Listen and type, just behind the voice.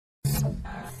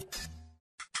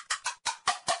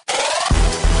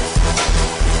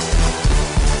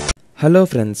Hello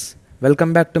friends,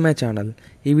 welcome back to my channel.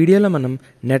 ఈ వీడియోలో మనం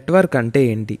నెట్వర్క్ అంటే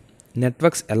ఏంటి,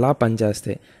 నెట్వర్క్స్ ఎలా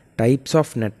పనిచేస్తాయి, టైప్స్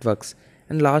ఆఫ్ నెట్వర్క్స్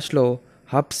అండ్ లాస్ట్లో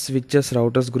హబ్స్, స్విచెస్,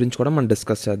 రౌటర్స్ గురించి కూడా మనం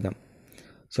డిస్కస్ చేద్దాం.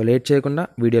 సో లేట్ చేయకుండా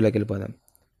వీడియోలోకి వెళ్ళిపోదాం.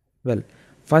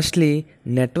 ఫస్ట్లీ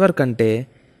నెట్వర్క్ అంటే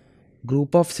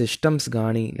గ్రూప్ ఆఫ్ సిస్టమ్స్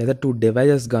కానీ లేదా 2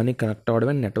 డివైజెస్ కానీ కనెక్ట్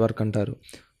అవ్వడమే నెట్వర్క్ అంటారు.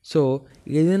 సో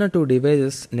ఏదైనా 2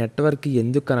 డివైజెస్ నెట్వర్క్కి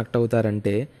ఎందుకు connect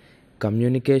అవుతారంటే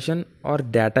communication or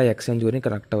data exchange గురించి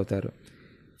కనెక్ట్ అవుతారు.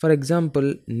 ఫర్ ఎగ్జాంపుల్,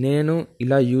 నేను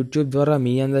ఇలా యూట్యూబ్ ద్వారా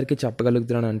మీ అందరికీ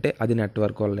చెప్పగలుగుతున్నాను అంటే అది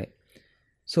నెట్వర్క్ వల్లే.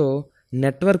 సో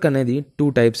నెట్వర్క్ అనేది 2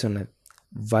 టైప్స్ ఉన్నాయి,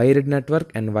 wired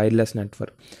network and wireless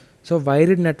network. So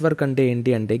wired network అంటే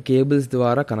ఏంటి అంటే కేబుల్స్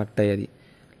ద్వారా కనెక్ట్ అయ్యేది.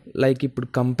 లైక్ ఇప్పుడు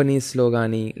కంపెనీస్లో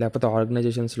కానీ లేకపోతే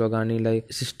ఆర్గనైజేషన్స్లో కానీ లైక్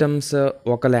సిస్టమ్స్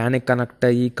ఒక ల్యాన్కి కనెక్ట్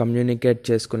అయ్యి కమ్యూనికేట్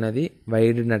చేసుకునేది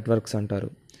వైర్డ్ నెట్వర్క్స్ అంటారు.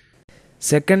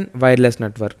 Second, wireless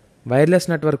network. Wireless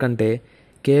network అంటే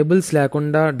కేబుల్స్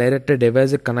లేకుండా డైరెక్ట్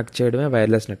డివైస్కి కనెక్ట్ చేయడమే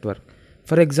వైర్లెస్ నెట్వర్క్.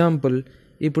 ఫర్ ఎగ్జాంపుల్,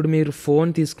 ఇప్పుడు మీరు ఫోన్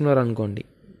తీసుకున్నారనుకోండి,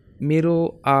 మీరు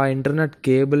ఆ ఇంటర్నెట్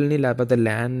కేబుల్ని లేకపోతే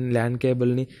ల్యాన్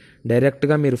కేబుల్ని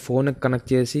డైరెక్ట్గా మీరు ఫోన్కి కనెక్ట్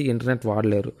చేసి ఇంటర్నెట్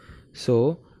వాడలేరు. సో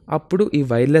అప్పుడు ఈ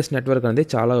వైర్లెస్ నెట్వర్క్ అనేది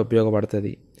చాలా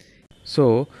ఉపయోగపడుతుంది. సో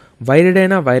వైర్డ్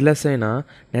అయినా వైర్లెస్ అయినా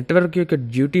నెట్వర్క్ యొక్క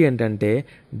డ్యూటీ ఏంటంటే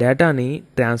డేటాని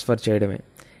ట్రాన్స్ఫర్ చేయడమే.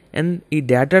 అండ్ ఈ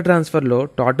డేటా ట్రాన్స్ఫర్లో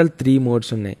టోటల్ 3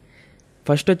 మోడ్స్ ఉన్నాయి.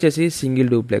 ఫస్ట్ వచ్చేసి సింగిల్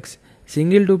డూప్లెక్స్.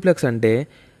 సింగిల్ డూప్లెక్స్ అంటే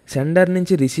సెండర్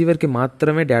నుంచి రిసీవర్కి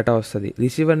మాత్రమే డేటా వస్తుంది,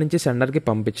 రిసీవర్ నుంచి సెండర్కి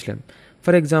పంపించలేం.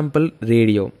 For example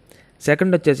radio.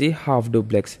 సెకండ్ వచ్చేసి హాఫ్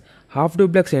డూప్లెక్స్. హాఫ్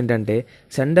డూప్లెక్స్ ఏంటంటే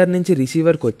సెండర్ నుంచి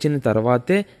రిసీవర్కి వచ్చిన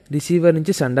తర్వాతే రిసీవర్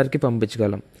నుంచి సెండర్కి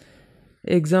పంపించగలం.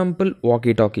 Example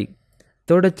walkie talkie.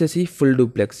 థర్డ్ వచ్చేసి ఫుల్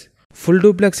డూప్లెక్స్. ఫుల్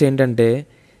డూప్లెక్స్ ఏంటంటే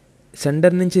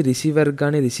సెండర్ నుంచి రిసీవర్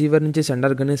కానీ రిసీవర్ నుంచి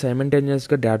సెండర్ కానీ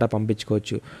సైమల్టేనియస్గా డేటా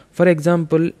పంపించుకోవచ్చు. ఫర్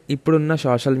ఎగ్జాంపుల్, ఇప్పుడున్న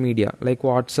social media like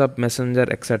WhatsApp, messenger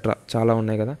etcetera చాలా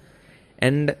ఉన్నాయి కదా.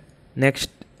 అండ్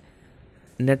నెక్స్ట్,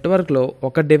 నెట్వర్క్లో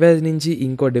ఒక డివైస్ నుంచి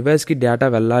ఇంకో డివైస్కి డేటా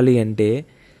వెళ్ళాలి అంటే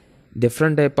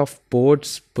different type of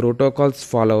ports, protocols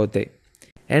follow అవుతాయి.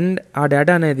 అండ్ ఆ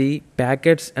డేటా అనేది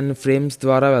ప్యాకెట్స్ అండ్ ఫ్రేమ్స్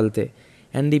ద్వారా వెళ్తాయి.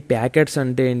 అండ్ ఈ ప్యాకెట్స్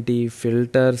అంటే ఏంటి,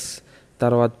 ఫిల్టర్స్,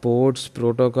 తర్వాత పోర్ట్స్,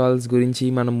 ప్రోటోకాల్స్ గురించి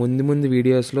మనం ముందు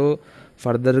వీడియోస్లో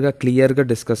ఫర్దర్గా క్లియర్గా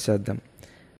డిస్కస్ చేద్దాం.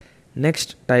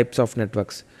 Next, types of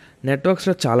networks.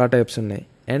 నెట్వర్క్స్లో చాలా టైప్స్ ఉన్నాయి.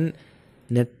 అండ్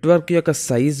నెట్వర్క్ యొక్క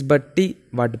సైజ్ బట్టి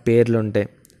వాటి పేర్లు ఉంటాయి.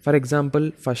 For example,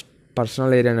 first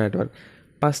personal area network.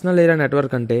 Personal area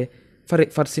network అంటే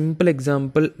for simple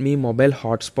example, me mobile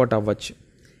hotspot అవ్వచ్చు.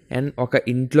 అండ్ ఒక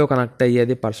ఇంట్లో కనెక్ట్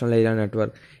అయ్యేది పర్సనల్ ఏరియా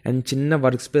నెట్వర్క్. అండ్ చిన్న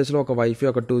వర్క్ స్పేస్లో ఒక వైఫై,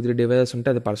 ఒక 2-3 డివైజెస్ ఉంటే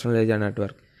అది personal area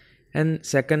network. And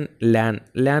second,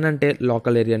 LAN అంటే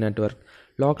local area network.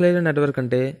 Local area network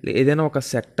అంటే ఏదైనా ఒక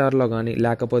సెక్టార్లో కానీ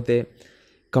లేకపోతే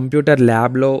కంప్యూటర్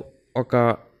ల్యాబ్లో ఒక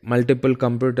మల్టిపుల్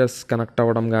కంప్యూటర్స్ కనెక్ట్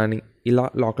అవ్వడం కానీ ఇలా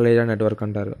లోకల్ ఏరియా నెట్వర్క్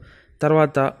అంటారు.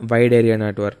 తర్వాత wide area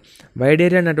network. Wide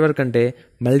area network అంటే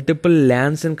మల్టిపుల్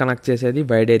ల్యాన్స్ని కనెక్ట్ చేసేది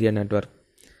వైడ్ ఏరియా నెట్వర్క్.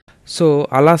 సో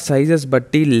అలా సైజెస్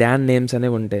బట్టి ల్యాన్ నేమ్స్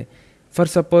అనేవి ఉంటాయి. ఫర్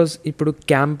సపోజ్, ఇప్పుడు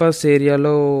క్యాంపస్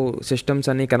ఏరియాలో సిస్టమ్స్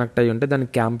అన్నీ కనెక్ట్ అయ్యి ఉంటే దాన్ని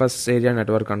క్యాంపస్ ఏరియా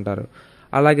నెట్వర్క్ అంటారు.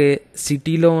 అలాగే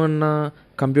సిటీలో ఉన్న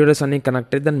కంప్యూటర్స్ అన్నీ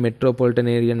కనెక్ట్ అయ్యి దాన్ని మెట్రోపాలిటన్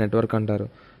ఏరియా నెట్వర్క్ అంటారు.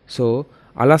 సో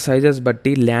అలా సైజెస్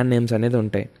బట్టి ల్యాన్ నేమ్స్ అనేది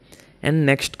ఉంటాయి. అండ్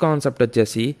నెక్స్ట్ కాన్సెప్ట్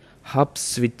వచ్చేసి hubs,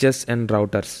 switches and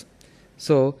routers.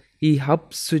 So ఈ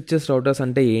హబ్స్, స్విచెస్, రౌటర్స్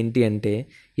అంటే ఏంటి అంటే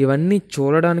ఇవన్నీ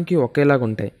చూడడానికి ఒకేలాగా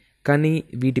ఉంటాయి, కానీ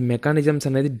వీటి మెకానిజమ్స్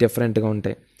అనేది డిఫరెంట్గా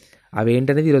ఉంటాయి. అవి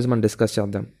ఏంటనేది ఈరోజు మనం డిస్కస్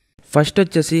చేద్దాం. ఫస్ట్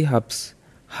వచ్చేసి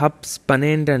హబ్స్ పని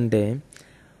ఏంటంటే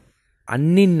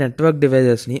అన్ని నెట్వర్క్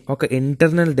డివైజెస్ని ఒక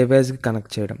ఇంటర్నల్ డివైస్కి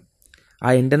కనెక్ట్ చేయడం. ఆ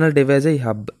ఇంటర్నల్ డివైజే ఈ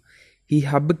హబ్. ఈ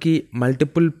హబ్కి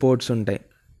మల్టిపుల్ పోర్ట్స్ ఉంటాయి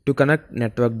to connect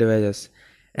network devices.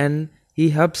 And ఈ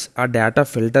హబ్స్ ఆ డేటా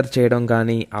ఫిల్టర్ చేయడం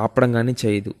కానీ ఆపడం కానీ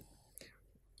చేయదు.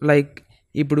 లైక్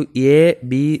ఇప్పుడు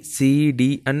ABCD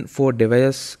అండ్ 4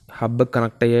 డివైజెస్ హబ్కి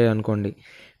కనెక్ట్ అయ్యాయి అనుకోండి.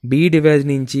 B డివైజ్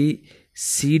నుంచి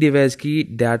C డివైజ్కి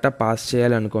డేటా పాస్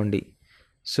చేయాలనుకోండి.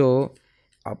 సో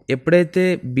ఎప్పుడైతే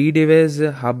B డివైజ్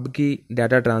హబ్కి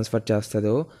డేటా ట్రాన్స్ఫర్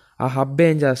చేస్తుందో ఆ హబ్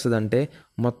ఏం చేస్తుందంటే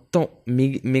మొత్తం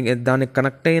దానికి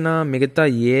కనెక్ట్ అయిన మిగతా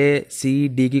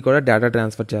ACDకి కూడా డేటా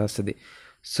ట్రాన్స్ఫర్ చేస్తుంది.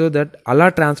 సో దట్ అలా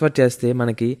ట్రాన్స్ఫర్ చేస్తే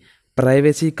మనకి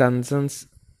ప్రైవసీ కన్సర్న్స్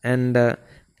అండ్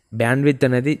బ్యాండ్విడ్త్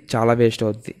అనేది చాలా వేస్ట్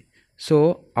అవుతుంది. సో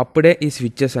అప్పుడే ఈ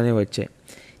స్విచెస్ అనేవి వచ్చాయి.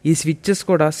 ఈ స్విచెస్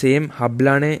కూడా సేమ్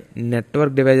హబ్లానే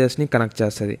నెట్వర్క్ డివైజెస్ని కనెక్ట్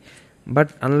చేస్తుంది.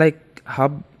 బట్ అన్లైక్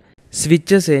హబ్,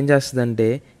 స్విచెస్ ఏం చేస్తుందంటే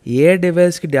ఏ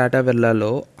డివైస్కి డేటా వెళ్ళాలో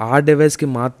ఆ డివైస్కి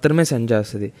మాత్రమే సెండ్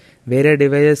చేస్తుంది, వేరే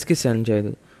డివైజెస్కి సెండ్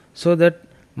చేయదు. సో దట్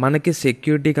మనకి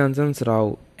security concerns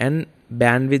Rao and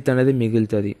bandwidth అనేది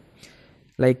మిగులుతుంది.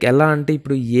 లైక్ ఎలా అంటే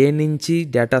ఇప్పుడు ఏ నుంచి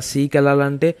డేటా Cకి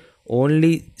వెళ్ళాలంటే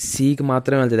ఓన్లీ సికి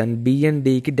మాత్రమే వెళ్తుంది అండ్ బి అండ్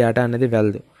డికి డేటా అనేది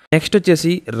వెళ్ళదు. నెక్స్ట్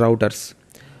వచ్చేసి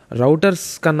రౌటర్స్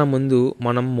కన్నా ముందు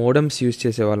మనం మోడమ్స్ యూజ్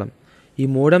చేసేవాళ్ళం. ఈ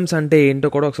మోడమ్స్ అంటే ఏంటో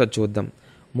కూడా ఒకసారి చూద్దాం.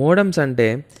 మోడమ్స్ అంటే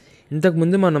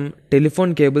ఇంతకుముందు మనం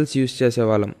టెలిఫోన్ కేబుల్స్ యూజ్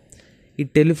చేసేవాళ్ళం. ఈ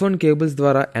టెలిఫోన్ కేబుల్స్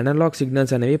ద్వారా అనలాగ్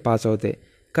సిగ్నల్స్ అనేవి పాస్ అవుతాయి.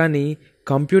 కానీ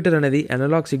కంప్యూటర్ అనేది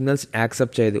అనలాగ్ సిగ్నల్స్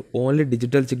యాక్సెప్ట్ చేయదు, ఓన్లీ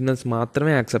డిజిటల్ సిగ్నల్స్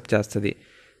మాత్రమే యాక్సెప్ట్ చేస్తుంది.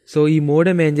 సో ఈ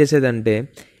మోడెమ్ ఏం చేసేదంటే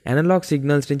అనలాగ్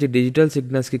సిగ్నల్స్ నుంచి డిజిటల్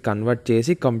సిగ్నల్స్కి కన్వర్ట్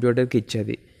చేసి కంప్యూటర్కి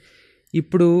ఇచ్చేది.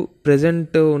 ఇప్పుడు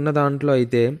ప్రజెంట్ ఉన్న దాంట్లో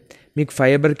అయితే మీకు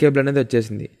ఫైబర్ కేబుల్ అనేది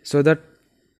వచ్చేసింది. సో దట్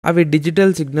అవి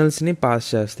డిజిటల్ సిగ్నల్స్ని పాస్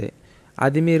చేస్తాయి.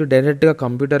 అది మీరు డైరెక్ట్గా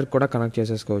కంప్యూటర్ కూడా కనెక్ట్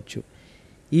చేసేసుకోవచ్చు.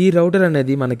 ఈ రౌటర్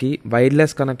అనేది మనకి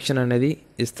వైర్లెస్ కనెక్షన్ అనేది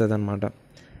ఇస్తుంది అనమాట.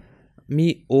 మీ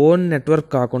ఓన్ నెట్వర్క్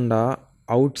కాకుండా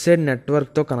అవుట్ సైడ్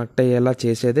నెట్వర్క్తో కనెక్ట్ అయ్యేలా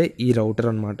చేసేదే ఈ రౌటర్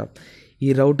అనమాట. ఈ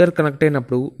రౌటర్ కనెక్ట్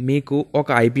అయినప్పుడు మీకు ఒక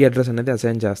ఐపీ అడ్రస్ అనేది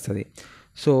అసైన్ చేస్తుంది.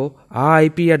 సో ఆ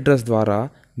ఐపీ అడ్రస్ ద్వారా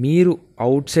మీరు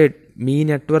అవుట్ సైడ్ మీ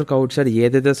నెట్వర్క్ అవుట్ సైడ్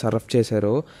ఏదైతే సర్వ్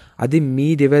చేశారో అది మీ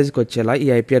డివైస్కి వచ్చేలా ఈ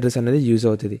ఐపీ అడ్రస్ అనేది యూజ్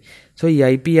అవుతుంది. సో ఈ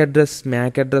ఐపీ అడ్రస్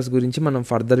మ్యాక్ అడ్రస్ గురించి మనం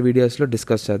ఫర్దర్ వీడియోస్లో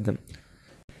డిస్కస్ చేద్దాం.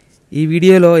 ఈ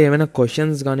వీడియోలో ఏమైనా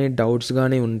క్వశ్చన్స్ కానీ డౌట్స్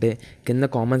కానీ ఉంటే కింద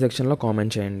కామెంట్ సెక్షన్లో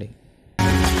కామెంట్ చేయండి.